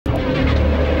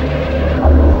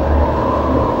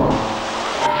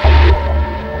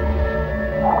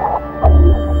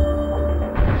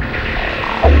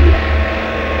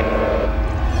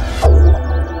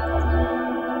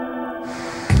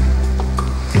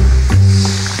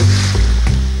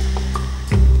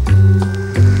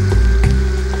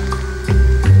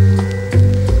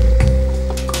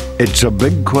It's a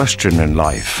big question in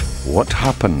life. What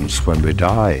happens when we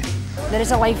die? There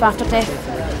is a life after death.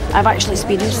 I've actually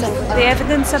experienced it. The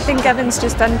evidence I've been given is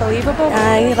just unbelievable.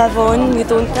 You live on, you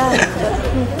don't die.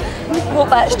 Hope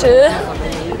that's true.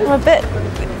 I'm a bit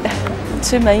in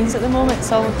two minds at the moment,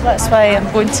 so that's why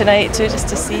I'm going tonight too, just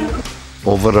to see.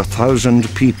 Over 1,000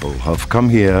 people have come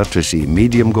here to see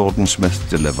medium Gordon Smith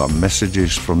deliver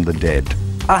messages from the dead.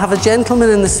 I have a gentleman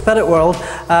in the spirit world.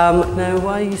 Now,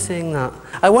 why are you saying that?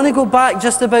 I want to go back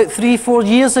just about 3-4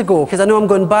 years ago, because I know I'm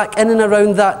going back in and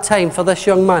around that time for this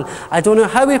young man. I don't know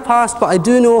how he passed, but I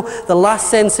do know the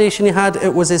last sensation he had,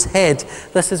 it was his head.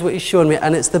 This is what he's showing me,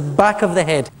 and it's the back of the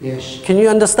head. Yes. Can you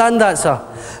understand that, sir?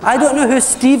 I don't know who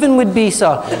Stephen would be,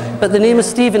 sir, but the name is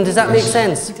Stephen. Does that make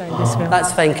sense?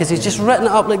 That's fine, because he's just written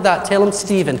it up like that. Tell him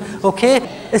Stephen, okay?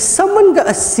 Has someone got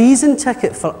a season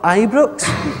ticket for Ibrox?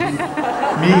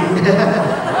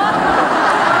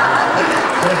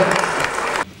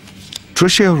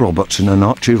 Tricia Robertson and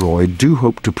Archie Roy do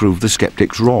hope to prove the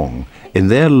sceptics wrong. In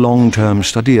their long-term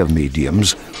study of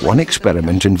mediums, one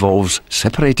experiment involves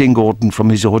separating Gordon from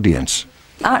his audience.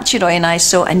 Archie Roy and I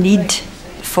saw a need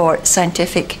for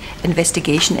scientific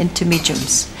investigation into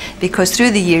mediums, because through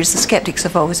the years the sceptics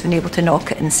have always been able to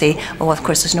knock it and say, oh, of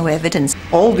course there's no evidence.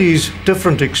 All these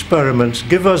different experiments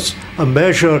give us a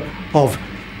measure of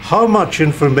how much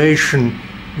information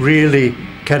really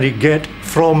can he get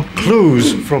from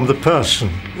clues from the person.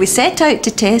 We set out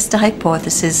to test a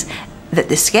hypothesis that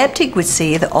the sceptic would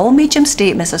say that all medium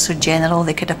statements are so general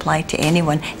they could apply to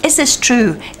anyone. Is this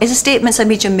true? Is the statements a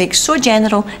medium makes so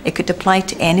general it could apply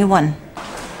to anyone?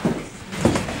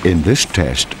 In this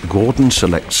test, Gordon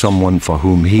selects someone for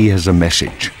whom he has a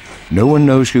message. No one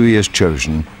knows who he has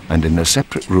chosen, and in a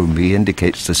separate room he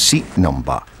indicates the seat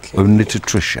number, only to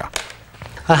Tricia.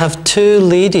 I have two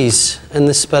ladies in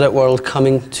the spirit world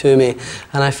coming to me,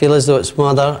 and I feel as though it's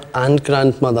mother and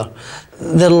grandmother.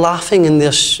 They're laughing and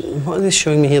what are they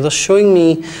showing me here? They're showing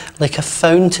me like a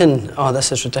fountain. Oh,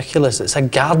 this is ridiculous. It's a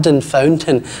garden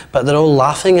fountain, but they're all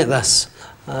laughing at this.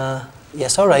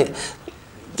 Yes, all right.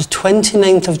 The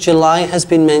 29th of July has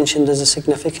been mentioned as a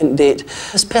significant date.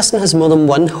 This person has more than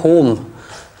one home.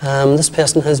 This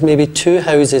person has maybe 2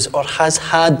 houses, or has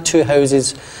had 2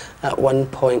 houses at one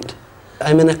point.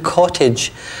 I'm in a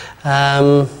cottage.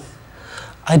 I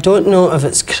don't know if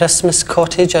it's Christmas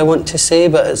cottage, I want to say,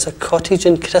 but it's a cottage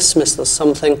in Christmas. There's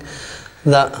something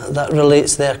that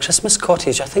relates there. Christmas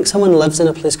cottage. I think someone lives in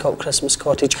a place called Christmas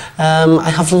Cottage. I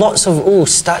have lots of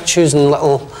statues and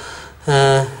little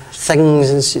things,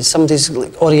 and somebody's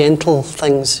like oriental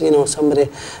things, you know,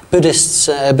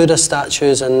 Buddhist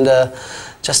statues, and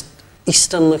just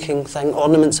Eastern looking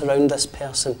ornaments around this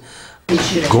person.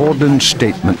 Gordon's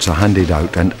statements are handed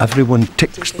out and everyone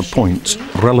ticks the points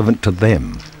relevant to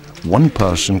them. One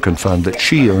person confirmed that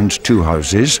she owns 2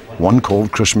 houses, one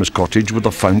called Christmas Cottage with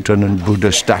a fountain and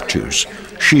Buddha statues.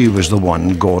 She was the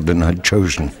one Gordon had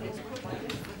chosen.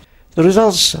 The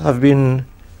results have been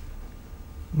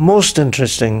most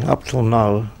interesting up till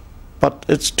now, but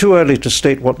it's too early to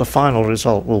state what the final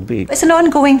result will be. It's an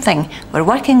ongoing thing. We're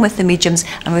working with the mediums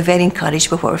and we're very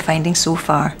encouraged with what we're finding so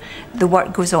far. The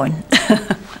work goes on.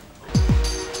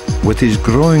 With his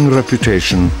growing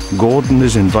reputation, Gordon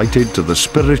is invited to the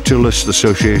Spiritualist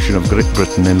Association of Great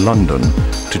Britain in London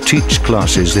to teach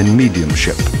classes in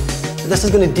mediumship. This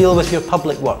is going to deal with your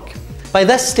public work. By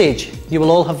this stage, you will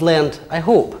all have learned, I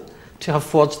hope, to have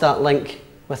forged that link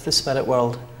with the spirit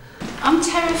world. I'm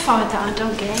terrified that I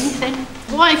don't get anything.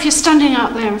 What if you're standing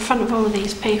out there in front of all of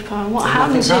these people, and what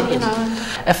happens, you know?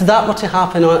 If that were to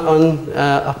happen on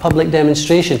a public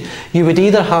demonstration, you would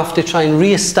either have to try and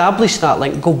re-establish that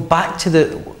link, go back to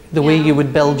the way you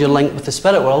would build your link with the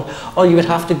spirit world, or you would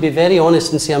have to be very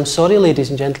honest and say, I'm sorry, ladies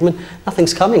and gentlemen,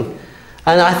 nothing's coming.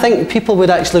 And I think people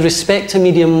would actually respect a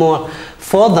medium more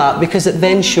for that, because it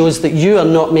then shows that you are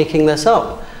not making this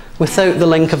up. Without the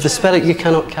link of the spirit, you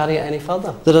cannot carry it any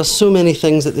further. There are so many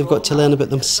things that they've got to learn about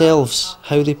themselves,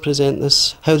 how they present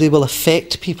this, how they will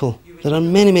affect people. There are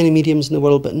many, many mediums in the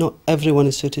world, but not everyone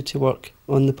is suited to work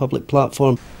on the public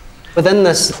platform. Within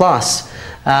this class,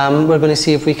 we're going to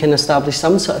see if we can establish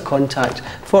some sort of contact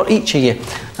for each of you.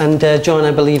 And John,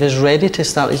 I believe, is ready to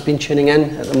start. He's been tuning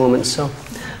in at the moment, so...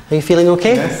 Are you feeling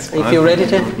okay? Yes. Are you feel ready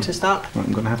to start?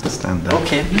 I'm going to have to stand up.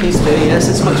 Okay, please do. Yes,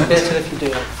 it's much better if you do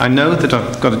that. I know that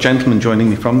I've got a gentleman joining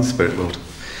me from the spirit world,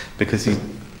 because he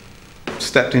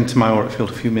stepped into my auric field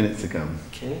a few minutes ago.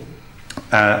 Okay.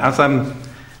 As I'm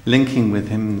linking with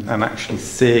him and actually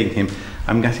seeing him,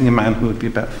 I'm getting a man who would be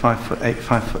about 5'8",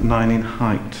 5'9" in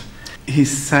height.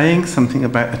 He's saying something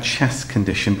about a chest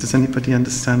condition. Does anybody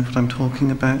understand what I'm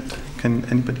talking about? Can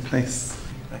anybody place?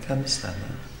 I can understand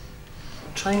that.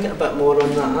 Try and get a bit more on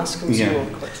that. Ask him some more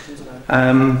questions about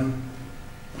it.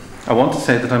 I want to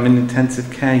say that I'm in an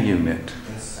intensive care unit.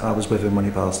 I was with him when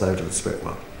he passed out of the spirit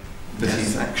world. But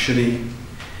he's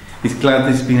glad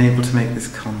that he's been able to make this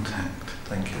contact.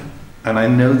 Thank you. And I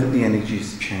know that the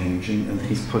energies change and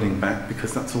he's pulling back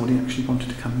because that's all he actually wanted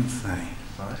to come and say.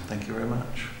 Right, thank you very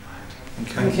much.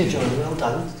 Thank you, John. Well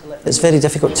done. It's very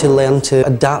difficult to learn to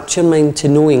adapt your mind to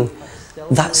knowing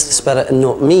that's the spirit and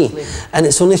not me. And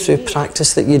it's only through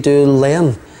practice that you do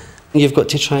learn. You've got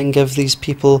to try and give these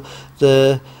people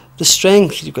the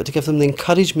strength, you've got to give them the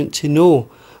encouragement to know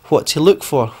what to look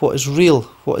for, what is real,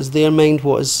 what is their mind,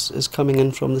 what is coming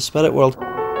in from the spirit world.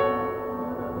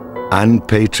 Anne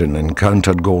Payton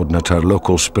encountered Gordon at her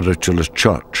local spiritualist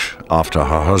church after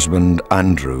her husband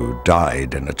Andrew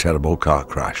died in a terrible car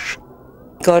crash.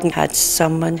 Gordon had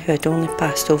someone who had only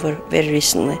passed over very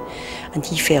recently, and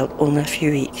he felt only a few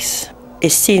weeks.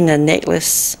 He's seen a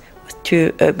necklace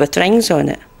with rings on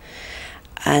it,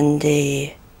 and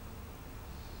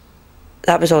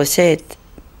that was all he said.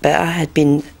 But I had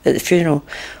been at the funeral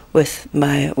with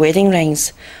my wedding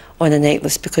rings on a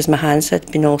necklace because my hands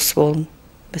had been all swollen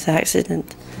with the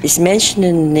accident. He's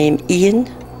mentioning the name Ian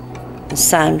and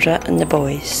Sandra and the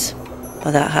boys.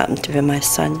 Well, that happened to be my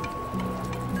son,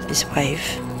 his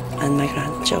wife and my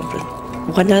grandchildren.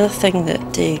 One other thing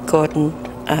that Gordon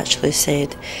actually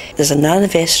said, there's an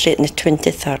anniversary on the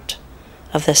 23rd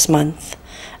of this month,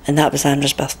 and that was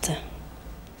Andrew's birthday.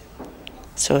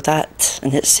 So that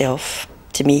in itself,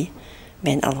 to me,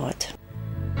 meant a lot.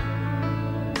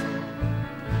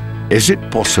 Is it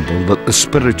possible that the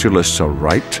spiritualists are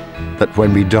right, that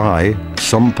when we die,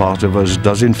 some part of us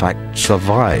does in fact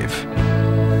survive?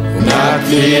 Not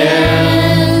the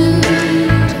end,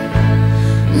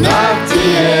 not the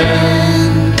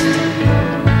end.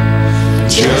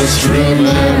 Just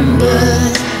remember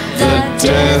that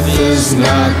death is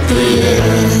not the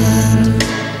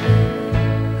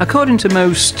end. According to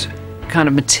most kind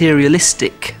of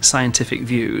materialistic scientific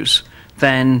views,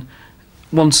 then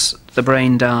once the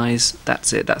brain dies,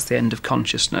 that's it, that's the end of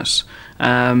consciousness.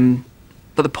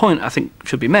 But the point, I think,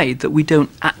 should be made that we don't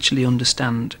actually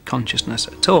understand consciousness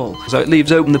at all. So it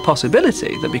leaves open the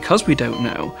possibility that because we don't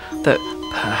know, that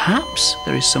perhaps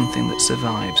there is something that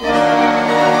survives.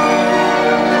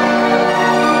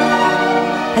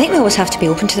 I think we always have to be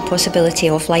open to the possibility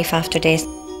of life after death.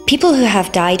 People who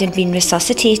have died and been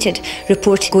resuscitated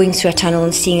report going through a tunnel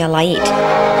and seeing a light.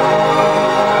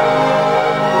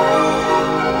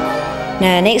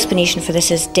 Now, an explanation for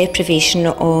this is deprivation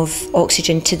of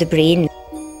oxygen to the brain.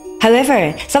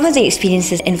 However, some of the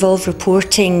experiences involve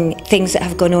reporting things that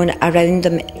have gone on around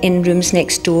them in rooms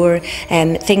next door,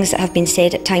 things that have been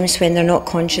said at times when they're not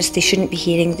conscious, they shouldn't be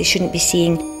hearing, they shouldn't be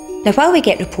seeing. Now, while we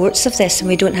get reports of this and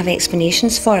we don't have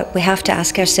explanations for it, we have to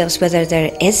ask ourselves whether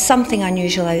there is something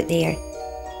unusual out there.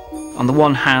 On the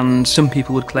one hand, some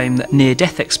people would claim that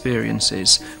near-death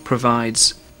experiences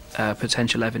provides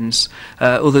potential evidence.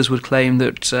 Others would claim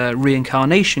that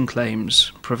reincarnation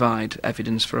claims provide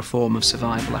evidence for a form of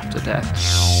survival after death.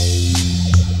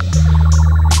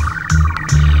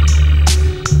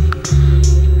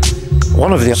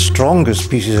 One of the strongest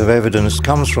pieces of evidence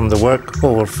comes from the work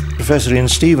of Professor Ian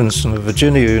Stevenson of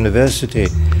Virginia University.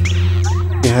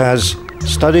 He has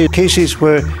studied cases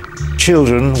where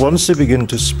children, once they begin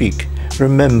to speak,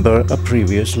 remember a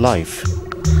previous life.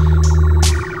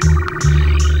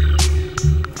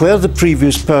 Where the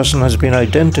previous person has been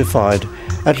identified,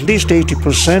 at least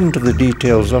 80% of the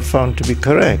details are found to be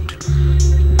correct.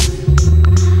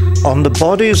 On the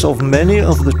bodies of many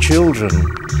of the children,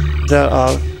 there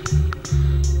are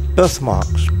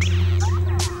birthmarks,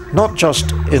 not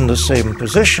just in the same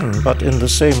position, but in the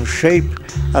same shape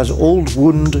as old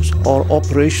wounds or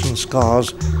operation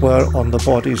scars were on the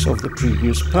bodies of the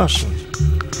previous persons.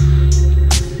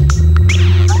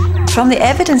 From the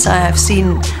evidence I have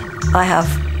seen, I have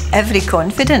every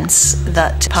confidence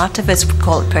that part of us,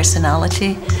 call it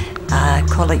personality,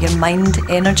 call it your mind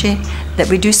energy, that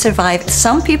we do survive.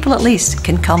 Some people at least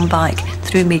can come back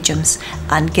through mediums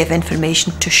and give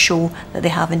information to show that they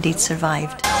have indeed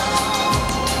survived.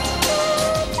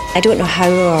 I don't know how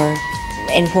or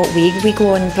in what way we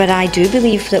go on, but I do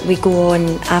believe that we go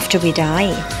on after we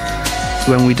die.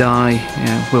 When we die,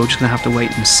 we're just going to have to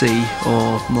wait and see,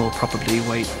 or more probably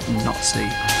wait and not see.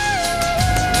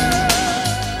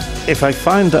 If I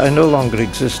find that I no longer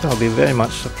exist, I'll be very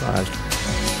much surprised.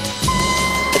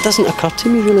 It doesn't occur to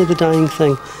me really, the dying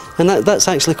thing, and that's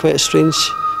actually quite a strange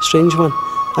one.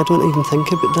 I don't even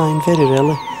think about dying, very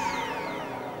rarely.